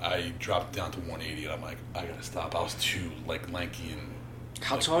 and I dropped down to 180, and I'm like, I gotta stop. I was too lanky and.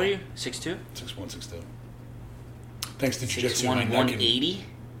 How tall are you? 6'2"? 6'1", 6'2". Thanks to jiu-jitsu, 6'1", my neck and- 180?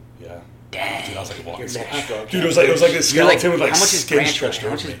 Yeah. Dang. Dude, I was like a walking Your skeleton. neck stroke. Dude, it was like a You're like, skeleton with like how much is skin Branchway? stretched How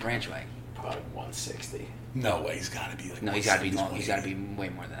over much is me. Branchway? Probably 160. No way, he's got to be like. No, he's got to be 170s, He's got to be way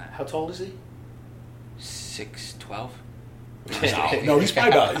more than that. How tall is he? 6'12". No, he's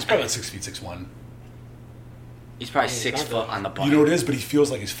probably about 6 feet 6'1". He's probably He's 6 not foot bad. on the You body. know what it is, but he feels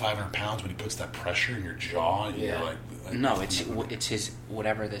like he's 500 pounds when he puts that pressure in your jaw. And Yeah. you're like No, it's his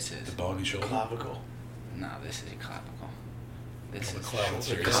whatever this is. the bone in your shoulder. Clavicle. No, this is a clavicle. This Oh, the is clavicle's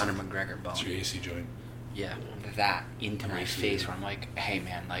the your Conor McGregor bone. It's your AC joint. Yeah, that into my face where I'm like, hey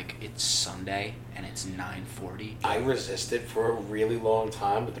man, like it's Sunday and it's 9:40. I resisted for a really long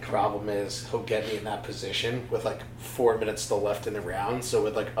time, but the problem is he'll get me in that position with like 4 minutes still left in the round. So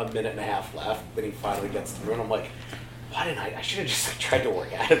with like a minute and a half left, then he finally gets through, and I'm like, why didn't I should have just like tried to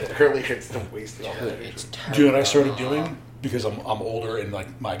work out of it earlier instead of wasting all that. It's Do terrible. you know what I started doing? Because I'm older and like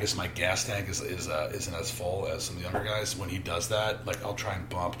I guess my gas tank isn't as full as some of the younger guys. When he does that, like I'll try and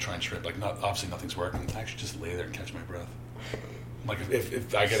bump, try and strip. Like obviously nothing's working. I actually just lay there and catch my breath. Like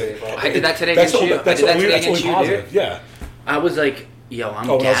if I get it, I did that today that's against you. That's I did that only, today that's only against you, positive. dude. Yeah. I was like, yo, I'm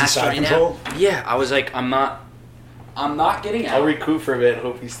Oh, when I was in gassed side right control? now. Yeah, I was like, I'm not getting I'll out. recoup for a bit and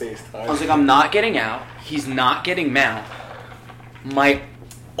hope he stays tight. I was like, I'm not getting out. He's not getting mount. My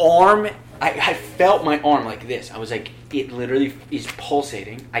arm, I felt my arm like this. I was like, it literally is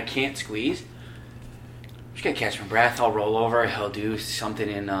pulsating. I can't squeeze. I'm just gonna catch my breath. I'll roll over. He'll do something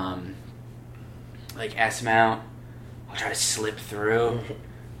in like S mount. I'll try to slip through.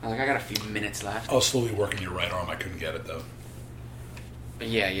 I was like, I got a few minutes left. I was slowly working your right arm. I couldn't get it though. But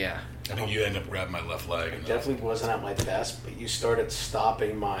yeah. I think you ended up grabbing my left leg. And Definitely wasn't at my best, but you started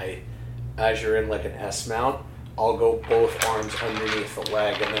stopping my, as you're in like an S mount, I'll go both arms underneath the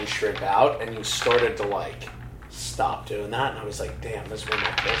leg and then strip out, and you started to like stop doing that, and I was like, damn, this is where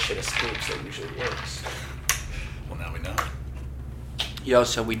my bullshit escapes that usually works. Well, now we know. Yo,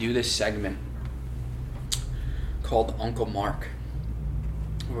 so we do this segment called Uncle Mark,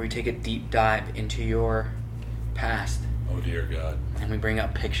 where we take a deep dive into your past Oh dear God! and we bring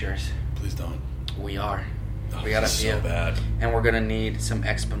up pictures. Please don't. We are. Oh, We got a this is few. so bad. And we're going to need some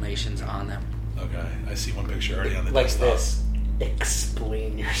explanations on them. Okay, I see one picture already on the Like desktop. this.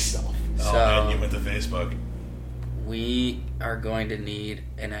 Explain yourself. Oh So- man, you went to Facebook. We are going to need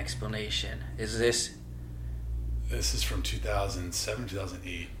an explanation. Is this, This is from 2007,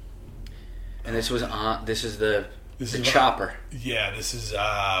 2008. and this was on, this is the This the is chopper. Yeah, this is.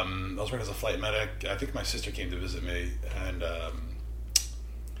 I was working as a flight medic. I think my sister came to visit me, and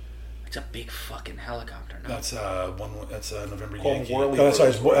It's a big fucking helicopter, no? that's That's November Called Yankee. Worley Oh,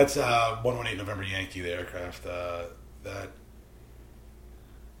 sorry, Brothers. that's 118 November Yankee. The aircraft. That.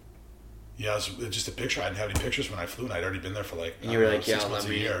 Yeah, it was just a picture. I didn't have any pictures when I flew, and I'd already been there for like And you were like, 6 yeah, months let a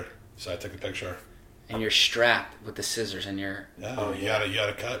me- year. So I took a picture. And you're strapped with the scissors and you're, Yeah, Oh, you yeah.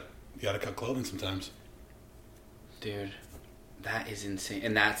 gotta cut clothing sometimes. dude, that is insane.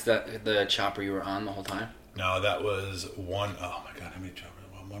 And that's the chopper you were on the whole time? No, that was one. Oh my God, how many choppers?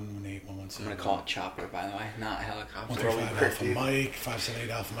 118, 117. I'm going to call it chopper, by the way, not helicopter. 135 Alpha Mike,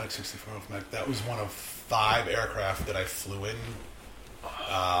 578 Alpha Mike, 64 Alpha Mike. That was one of 5 aircraft that I flew in.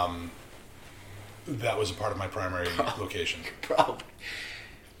 That was a part of my primary location. Bro,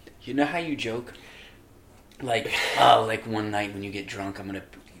 you know how you joke? Like, oh, like one night when you get drunk, I'm going to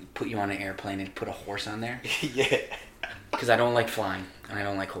put you on an airplane and put a horse on there? Yeah. Because I don't like flying, and I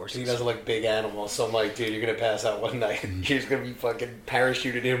don't like He horses. doesn't like big animals, so I'm like, dude, you're gonna pass out one night. You're just gonna be fucking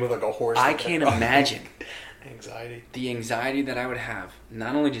parachuted in with like a horse. I can't imagine Anxiety. the anxiety that I would have,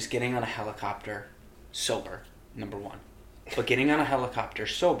 not only just getting on a helicopter sober, number one, but getting on a helicopter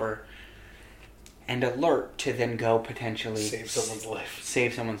sober and alert to then go potentially Save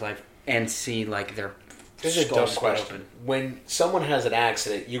someone's life. and see like their This is a skull dumb split question. open. When someone has an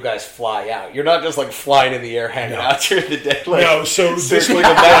accident, you guys fly out. You're not just like flying in the air, hanging No. out during the day. Like, No, so this circling was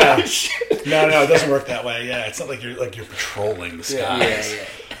the map. no, it doesn't work that way. Yeah, it's not like you're patrolling the Yeah. skies. Yeah.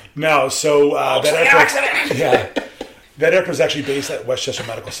 No, so that aircraft, accident! yeah, that aircraft was actually based at Westchester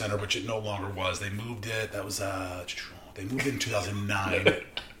Medical Center, which it no longer was. They moved it. That was they moved it in 2009.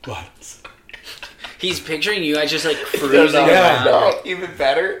 What? He's picturing you guys just like cruising Yeah. around. No, even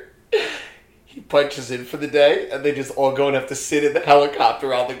better. He punches in for the day, and they just all go and have to sit in the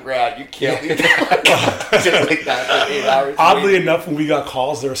helicopter on the ground. You can't leave the helicopter just like that for 8 hours. Oddly enough, when we got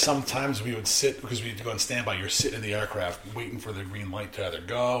calls, there were some times we would sit, because we had to go on standby, you're sitting in the aircraft waiting for the green light to either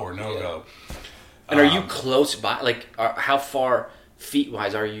go or no go. And are you close by? Like, how far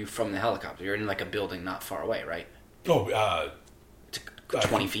feet-wise are you from the helicopter? You're in like a building not far away, right? 20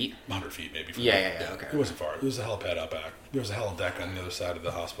 feet? 100 feet, maybe. Yeah, okay. It wasn't far. There was a helipad out back. There was a helideck on the other side of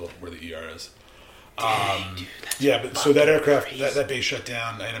the hospital where the ER is. But so that aircraft, that base shut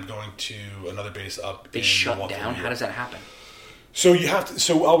down. I ended up going to another base up. They shut down? How does that happen? So you have to.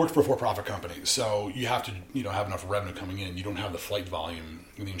 So I worked for a for-profit company. So you have to, have enough revenue coming in. You don't have the flight volume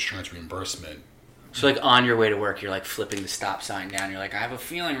and the insurance reimbursement. So, like, on your way to work, you're, like, flipping the stop sign down. You're like, I have a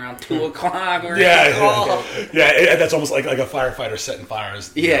feeling around 2 o'clock. Yeah, that's almost like a firefighter setting fires.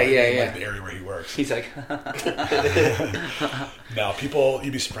 Yeah. Like the area where he works. He's like... Now, people,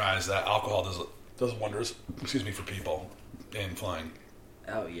 you'd be surprised that alcohol does wonders, for people in flying.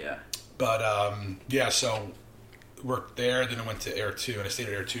 Oh, yeah. But, so worked there. Then I went to Air 2, and I stayed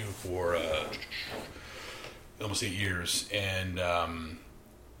at Air 2 for almost 8 years. And...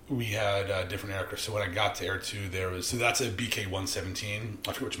 we had different aircraft. So when I got to Air 2, that's a BK-117.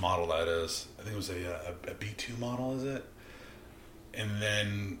 I forget which model that is. I think it was a B-2 model, is it? And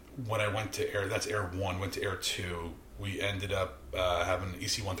then when I went to that's Air 1, went to Air 2, we ended up having an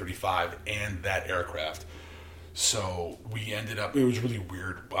EC-135 and that aircraft. So we ended up, it was really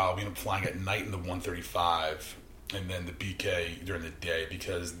weird. We ended up flying at night in the 135 and then the BK during the day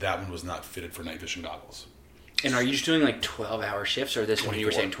because that one was not fitted for night vision goggles. And are you just doing like 12-hour shifts, or this one you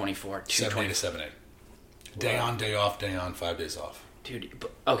were saying 24? 7A to 7A. Day on, day off, day on, 5 days off. Dude,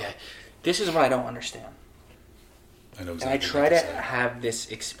 okay. This is what I don't understand. I know exactly. And I try to have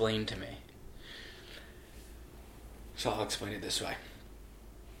this explained to me. So I'll explain it this way.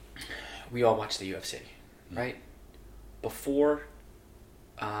 We all watch the UFC, right? Before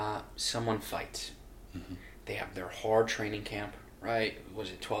someone fights, they have their hard training camp. Right?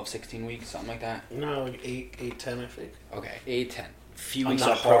 Was it 12, 16 weeks? Something like that? No, 8, 10, I think. Okay, 8, 10. Few I'm weeks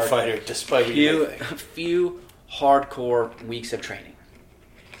not of a pro fighter, despite few hardcore weeks of training.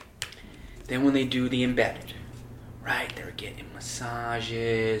 Then when they do the embedded, right? They're getting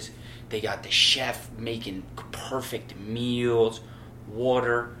massages. They got the chef making perfect meals,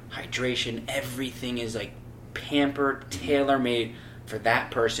 water, hydration. Everything is like pampered, tailor-made for that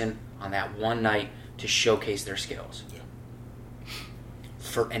person on that one night to showcase their skills.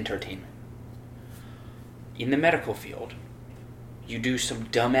 For entertainment. In the medical field, you do some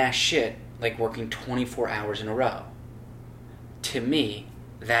dumbass shit like working 24 hours in a row. To me,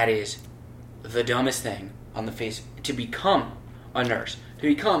 that is the dumbest thing on the face. To become a nurse, to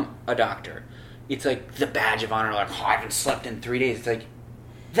become a doctor, it's like the badge of honor. Like, oh, I haven't slept in 3 days. It's like,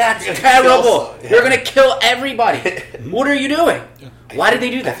 that's terrible. You're gonna kill everybody. What are you doing? Why did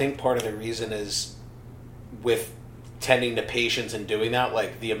they do that? I think part of the reason is with tending to patients and doing that,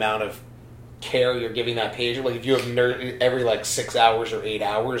 like the amount of care you're giving that patient. Like if you have every like 6 hours or 8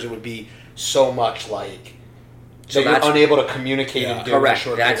 hours, it would be so much like so you're unable to communicate in a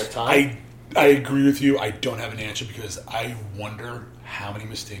short period of time. I agree with you. I don't have an answer because I wonder how many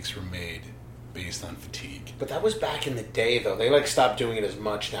mistakes were made based on fatigue. But that was back in the day, though. They like stopped doing it as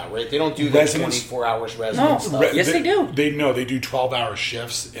much now, right? They don't do the 24 hours residence stuff. Yes, they do. They 12-hour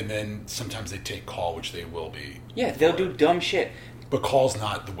shifts, and then sometimes they take call, which they will be. Yeah, they'll do dumb shit. But call's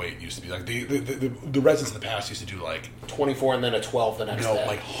not the way it used to be. Like the residents in the past used to do like 24 and then a 12 the next day.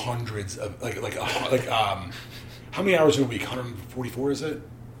 Like hundreds of how many hours in a week? 144 is it?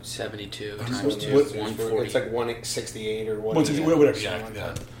 72 times 2. It's like 168 or 180. Whatever.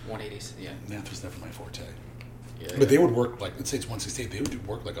 Yeah. 180. Yeah. Math was never my forte. Yeah, but they would work like, let's say it's 168. They would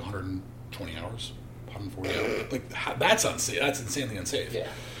work like 120 hours, 140 hours. Like that's unsafe. That's insanely unsafe. Yeah.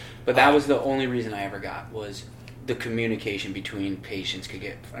 But that was the only reason I ever got was the communication between patients could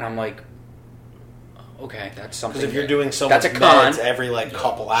get, and I'm like, okay, that's something. Because if you're doing so much meds every like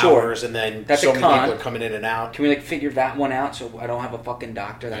couple hours, and then that's so many people are coming in and out, can we like figure that one out so I don't have a fucking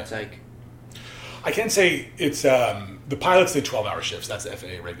doctor that's like. I can say it's the pilots did 12-hour shifts. That's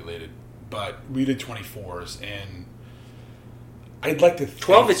FAA regulated, but we did 24s, and I'd like to think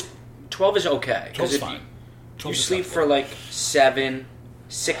 12 is okay. 12 is fine. You sleep for like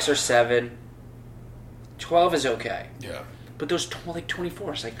 6 or 7. 12 is okay. Yeah. But those like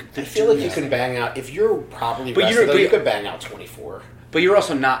 24s, like I feel like you can bang out if you're properly rested. You could bang out 24. But you're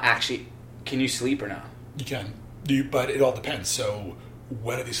also not actually. Can you sleep or no? You can. But it all depends. So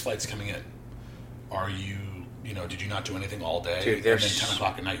when are these flights coming in? Are you did you not do anything all day? Dude, and there's then 10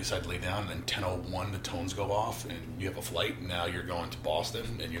 o'clock at night you decide to lay down, and then 10:01 the tones go off, and you have a flight, and now you're going to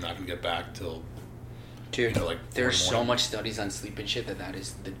Boston, and you're not going to get back till... Dude, like there's 4 in the so morning. much studies on sleep and shit that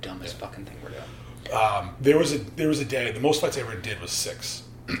is the dumbest fucking thing we're doing. There was a day, the most flights I ever did was 6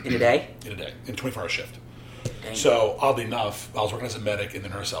 In a day? in a day, in a 24-hour shift. Dang. So, oddly enough, I was working as a medic, and the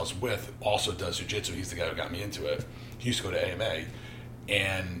nurse I was with also does jiu-jitsu. He's the guy who got me into it. He used to go to AMA,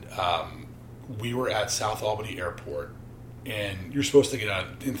 and we were at South Albany Airport, and you're supposed to get out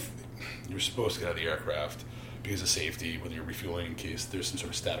of the aircraft because of safety when you're refueling in case there's some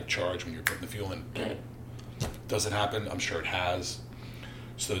sort of static charge when you're putting the fuel in. Does it happen? I'm sure it has.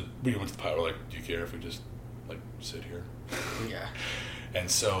 So we went to the pilot. We're like, do you care if we just sit here? Yeah. And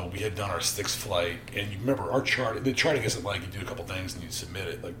so we had done our 6th flight, and you remember our chart. The charting isn't like you do a couple things and you submit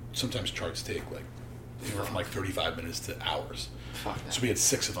it. Like sometimes charts take anywhere from 35 minutes to hours. Fuck that. So we had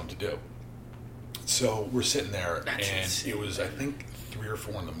 6 of them to do. So we're sitting there, That's and insane. it was I think 3 or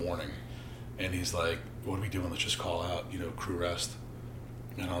 4 in the morning, and he's like, "What are we doing? Let's just call out, crew rest."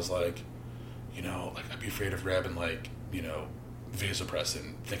 And I was like, I'd be afraid of grabbing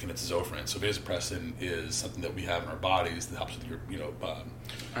vasopressin, thinking it's Zofran. So vasopressin is something that we have in our bodies that helps with your,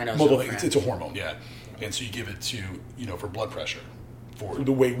 I know mobile. Zofran. It's a hormone, yeah. And so you give it to, for blood pressure. For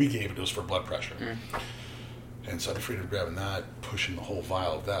the way we gave it was for blood pressure. And so I'd be afraid of grabbing that, pushing the whole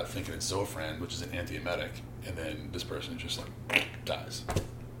vial of that, thinking it's Zofran, which is an antiemetic, and then this person just dies.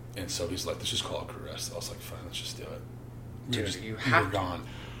 And so he's like, "Let's just call it crew rest." I was like, "Fine, let's just do it." Dude, We have were to. gone.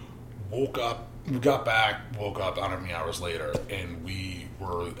 Woke up, I don't know how many hours later, and we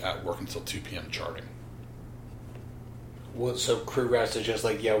were at work until 2 p.m. charting. Well, so crew rest is just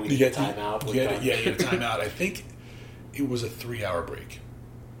we You need get time out. You get a time out. I think it was a 3-hour break.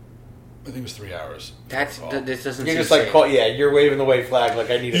 I think it was 3 hours. This doesn't You're seem just safe. you're waving the white flag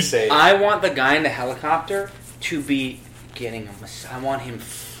I need to save. I want the guy in the helicopter to be getting a massage. I want him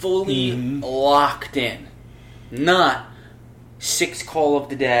fully locked in. Not 6 call of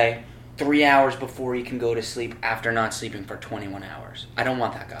the day, 3 hours before he can go to sleep after not sleeping for 21 hours. I don't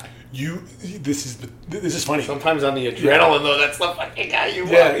want that guy. This is funny. Sometimes on the adrenaline, though, that's the fucking guy you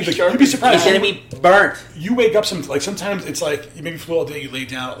Yeah, want. you'd be surprised. He's going to be burnt. You wake up sometimes it's you maybe flew all day, you lay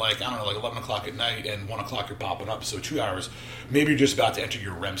down at 11 o'clock at night, and 1 o'clock you're popping up, so 2 hours, maybe you're just about to enter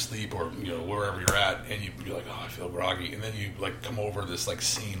your REM sleep or wherever you're at, and you're like, oh, I feel groggy, and then you come over this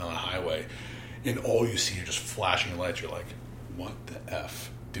scene on a highway, and all you see are just flashing lights. You're like, what the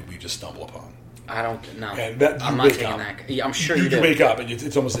F did we just stumble upon? I don't know. And I'm not taking that. Yeah, I'm sure you you do. wake up and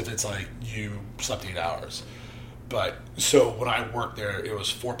it's almost as if it's you slept 8 hours. But so when I worked there, it was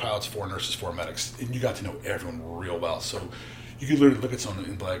 4 pilots, 4 nurses, 4 medics, and you got to know everyone real well. So you could literally look at someone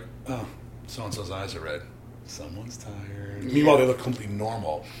and be like, "Oh, so and so's eyes are red. Someone's tired." Yeah. Meanwhile, they look completely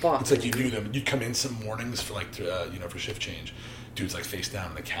normal. Fuck. It's you knew them. You'd come in some mornings for for shift change. Dude's face down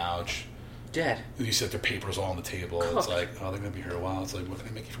on the couch. Dead. You see their papers all on the table. Cool. It's oh, they're gonna be here a while. It's what can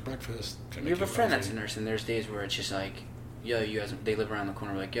I make you for breakfast? Can I We make have a you friend that's a coffee? nurse, and there's days where it's just yo, you guys, they live around the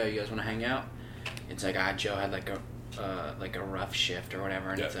corner, yo, you guys want to hang out? It's Joe had a rough shift or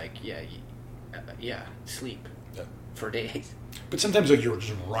whatever, and Yeah. it's sleep Yeah. for days. But sometimes you're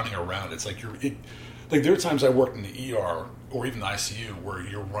just running around. It's there are times I worked in the ER or even the ICU where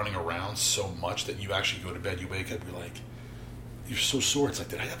you're running around so much that you actually go to bed, you wake up, you're so sore. It's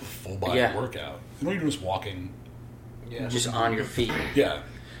did I have a full body workout? You're just walking. Yeah. Just on your feet. Yeah.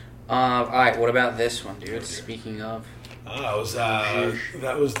 All right, what about this one, dude? dear. Speaking of, That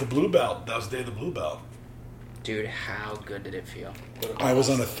was the blue belt. That was the day of the blue belt. dude, how good did it feel? I was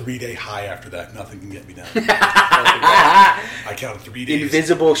on a 3-day high after that. Nothing can get me down. I counted 3 days.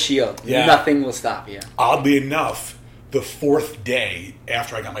 Invisible shield. Yeah. Nothing will stop you. Oddly enough, the 4th day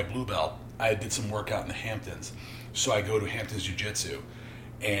after I got my blue belt, I did some workout in the Hamptons. So I go to Hamptons Jiu-Jitsu,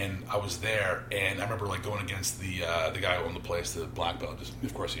 and I was there, and I remember going against the guy who owned the place, the black belt. Just,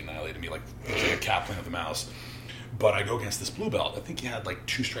 of course, he annihilated me he was like a cat playing with a mouse. But I go against this blue belt. I think he had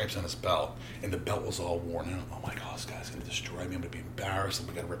 2 stripes on his belt, and the belt was all worn out. Oh my God, this guy's going to destroy me. I'm going to be embarrassed. I'm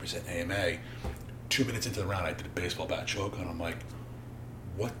going to represent AMA. 2 minutes into the round, I did a baseball bat choke, and I'm like,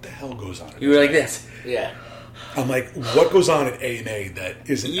 what the hell goes on? You were like this. Yeah. I'm like, what goes on at AMA that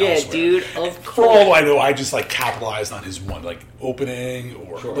isn't Yeah, elsewhere? dude, of For all I know, I just capitalized on his one Sure. opening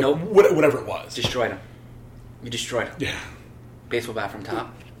or Nope. whatever it was. Destroyed him. You destroyed him. Yeah, Baseball bat from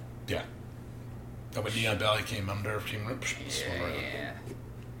top. yeah. And when Neon Valley came under, swung right up. Yeah.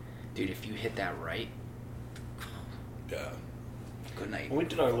 Dude, if you hit that right, Yeah. good night. When we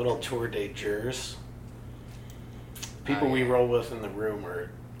did our little tour day jurors, people we yeah. roll with in the room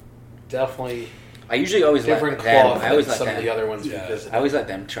are definitely I usually always different let them. cloth I always than let some them. of the other ones Yeah. we visited. I always let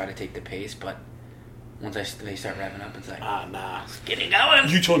them try to take the pace, but Once they start revving up, it's like, Nah. getting going.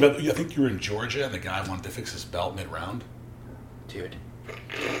 You told me about. I think you were in Georgia, and the guy wanted to fix his belt mid-round. Dude,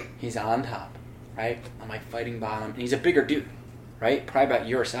 he's on top, right? On my fighting bottom. And he's a bigger dude, right? Probably about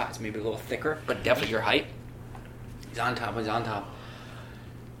your size, maybe a little thicker, but definitely your height. He's on top.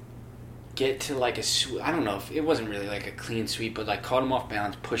 Get to like a sweep. I don't know if it wasn't really like a clean sweep, but like caught him off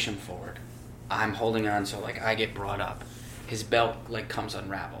balance, push him forward. I'm holding on, so like I get brought up. His belt like comes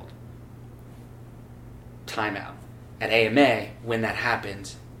unraveled. Timeout. At AMA, when that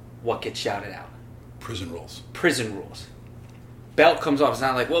happens, what gets shouted out? Prison rules. Prison rules. Belt comes off. It's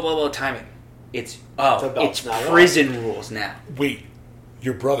not like, whoa, time it. It's prison rules now. Wait,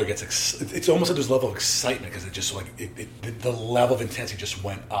 your brother gets... it's almost like there's a level of excitement because it just like... the level of intensity just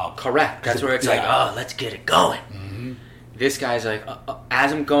went up. Correct. That's where it's like, let's get it going. Mm-hmm. This guy's like,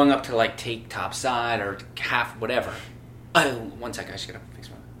 as I'm going up to like take top side or half, whatever. 1 second, I just gotta fix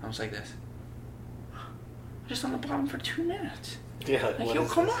my... I was like this. Just on the bottom for 2 minutes. Yeah. Like, yo,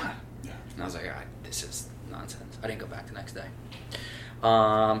 come this? on. Yeah. And I was like, all right, this is nonsense. I didn't go back the next day.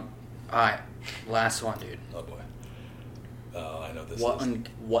 All right, last one, dude. Oh boy. I know this.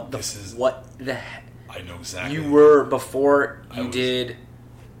 What the heck? I know exactly. You were before you did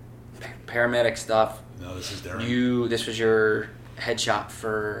paramedic stuff. No, this is Darren. This was your headshot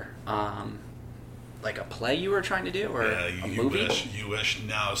for like a play you were trying to do, or a movie? You wish.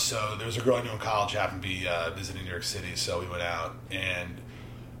 No, so there was a girl I knew in college, happened to be visiting New York City, so we went out, and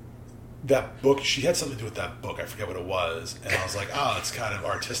that book, she had something to do with that book, I forget what it was, and I was like, oh, it's kind of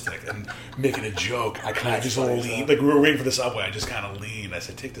artistic, and making a joke, I kind of just leaned, like we were waiting for the subway, I just kind of leaned, I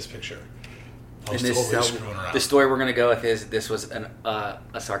said, take this picture. I was totally screwing around. The story we're going to go with is, this was a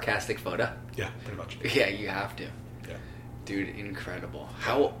sarcastic photo? Yeah, pretty much. Yeah, you have to. Yeah. Dude, incredible.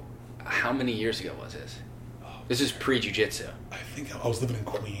 How many years ago was this? This is pre-jiu-jitsu. I think I was living in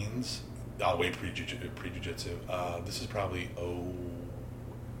Queens. Way pre-jiu-jitsu. This is probably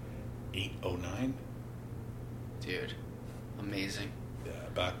 08, 09. Dude, amazing. Yeah,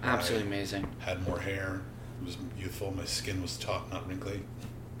 back when absolutely amazing. Had more hair. It was youthful. My skin was taut, not wrinkly.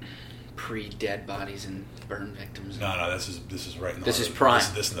 Pre-dead bodies and burn victims. No, this is right in the This is prime.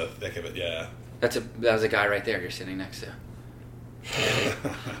 This in the thick of it, yeah. That was a guy right there you're sitting next to.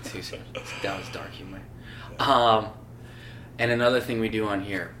 That was dark humor. And another thing we do on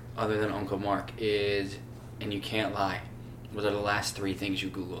here, other than Uncle Mark, is, and you can't lie, what are the last 3 things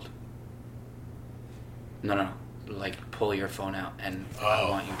you Googled? No. Like, pull your phone out, and I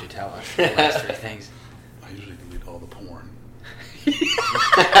want you to tell us the last 3 things. I usually delete all the porn. And you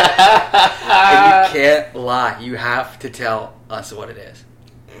can't lie. You have to tell us what it is.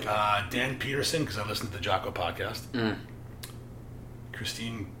 Dan Peterson, because I listened to the Jocko podcast.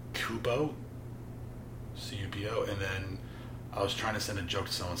 Christine Cupo, C-U-P-O, and then I was trying to send a joke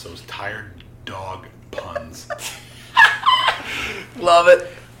to someone, so it was tired dog puns. Love it.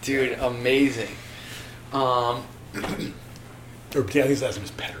 Dude, amazing. Or yeah, his last name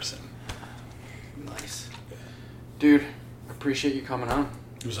is Pedersen. Nice. Dude, appreciate you coming on.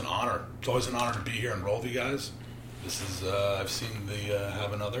 It was an honor. It's always an honor to be here and roll with you guys. This is, I've seen the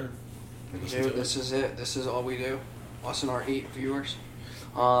Have Another. Dude, this is it. This is all we do. Us and our 8 viewers.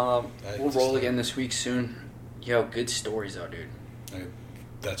 We'll roll again this week soon. Yo, good stories though, dude.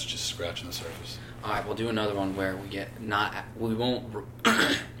 That's just scratching the surface. Alright, we'll do another one where we won't,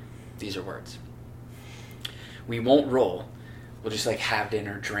 these are words. We won't roll. We'll just like have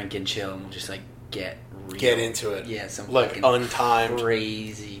dinner, drink, and chill, and we'll just like get into it. Yeah, some like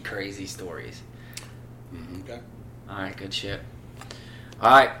untimed, crazy stories. Okay. Alright, good shit.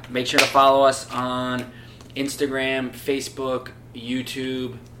 Alright, make sure to follow us on Instagram, Facebook,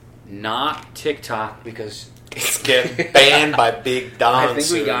 YouTube, not TikTok, because it's getting banned by Big Don. I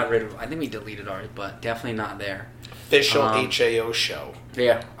think we deleted ours, but definitely not there. Official HAO show.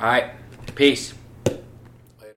 Yeah. All right. Peace.